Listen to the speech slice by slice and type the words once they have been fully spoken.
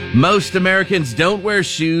Most Americans don't wear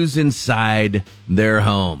shoes inside their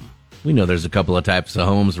home. We know there's a couple of types of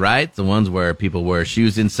homes, right? The ones where people wear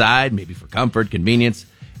shoes inside, maybe for comfort, convenience,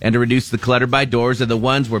 and to reduce the clutter by doors, and the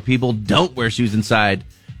ones where people don't wear shoes inside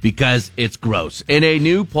because it's gross. In a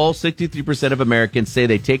new poll, 63% of Americans say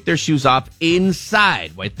they take their shoes off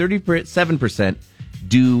inside, while 37%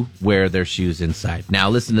 do wear their shoes inside. Now,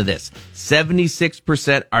 listen to this.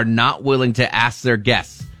 76% are not willing to ask their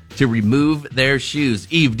guests to remove their shoes.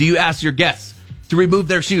 Eve, do you ask your guests to remove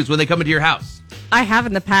their shoes when they come into your house? I have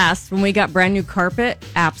in the past. When we got brand new carpet,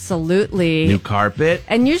 absolutely. New carpet?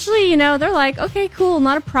 And usually, they're like, okay, cool,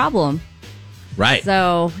 not a problem. Right.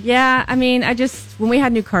 So, yeah, when we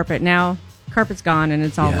had new carpet, now carpet's gone and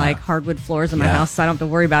it's all like hardwood floors in my house, so I don't have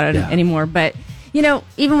to worry about it anymore. But,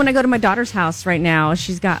 even when I go to my daughter's house right now,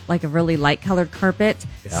 she's got like a really light colored carpet.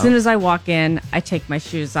 Yeah. As soon as I walk in, I take my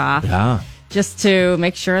shoes off. Yeah. Just to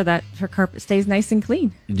make sure that her carpet stays nice and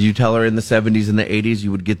clean. Did you tell her in the 70s and the 80s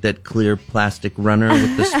you would get that clear plastic runner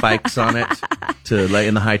with the spikes on it to lay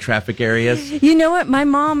in the high traffic areas? You know what? My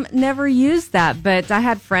mom never used that, but I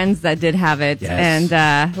had friends that did have it. Yes.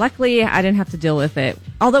 And luckily, I didn't have to deal with it.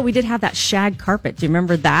 Although we did have that shag carpet. Do you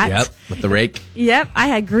remember that? Yep, with the rake. Yep, I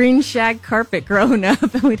had green shag carpet growing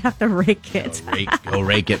up, and we'd have to rake it. Go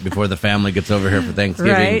rake it before the family gets over here for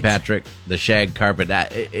Thanksgiving, right. Patrick. The shag carpet.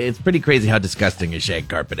 It's pretty crazy how disgusting a shag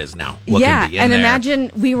carpet is now.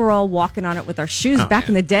 Imagine we were all walking on it with our shoes back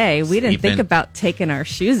in the day. We didn't think about taking our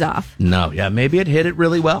shoes off. No, maybe it hit it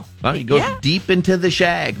really well. It goes deep into the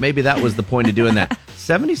shag. Maybe that was the point of doing that.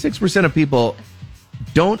 76% of people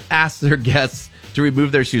don't ask their guests to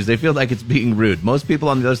remove their shoes. They feel like it's being rude. Most people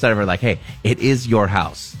on the other side of it are like, hey, it is your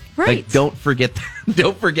house. Right. Like, don't forget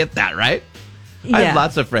that, right? Yeah. I have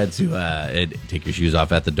lots of friends who take your shoes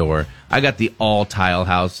off at the door. I got the all-tile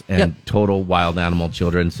house and total wild animal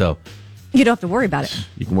children, so you don't have to worry about it.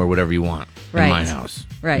 You can wear whatever you want in my house.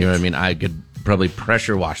 Right. You know what I mean? I could probably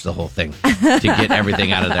pressure wash the whole thing to get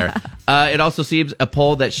everything out of there. It also seems a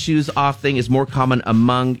poll that shoes off thing is more common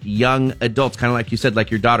among young adults, kind of like you said, like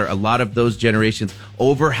your daughter. A lot of those generations,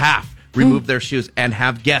 over half, remove their shoes and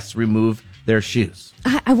have guests remove their shoes.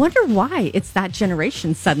 I wonder why it's that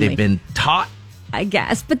generation suddenly. They've been taught. I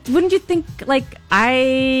guess. But wouldn't you think,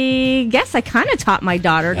 I guess I kind of taught my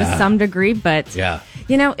daughter to some degree, but,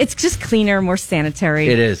 it's just cleaner, more sanitary.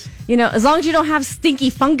 It is. As long as you don't have stinky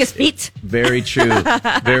fungus feet. Very true.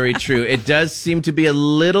 Very true. It does seem to be a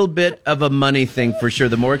little bit of a money thing for sure.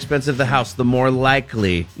 The more expensive the house, the more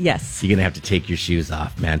likely you're going to have to take your shoes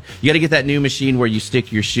off, man. You got to get that new machine where you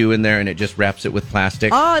stick your shoe in there and it just wraps it with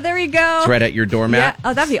plastic. Oh, there you go. It's right at your doormat. Yeah.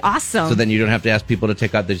 Oh, that'd be awesome. So then you don't have to ask people to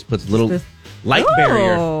take out. They just put little light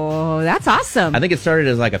barrier. Oh, that's awesome. I think it started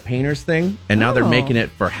as like a painter's thing, and now they're making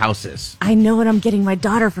it for houses. I know what I'm getting my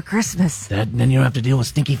daughter for Christmas. Then you don't have to deal with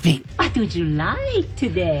stinky feet. What would you like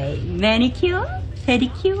today? Manicure?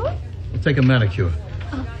 Pedicure? I'll take a manicure.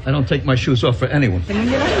 I don't take my shoes off for anyone. Patrick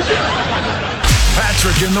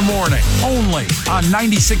in the morning, only on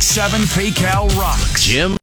 96.7 PayCal Rocks. Jim.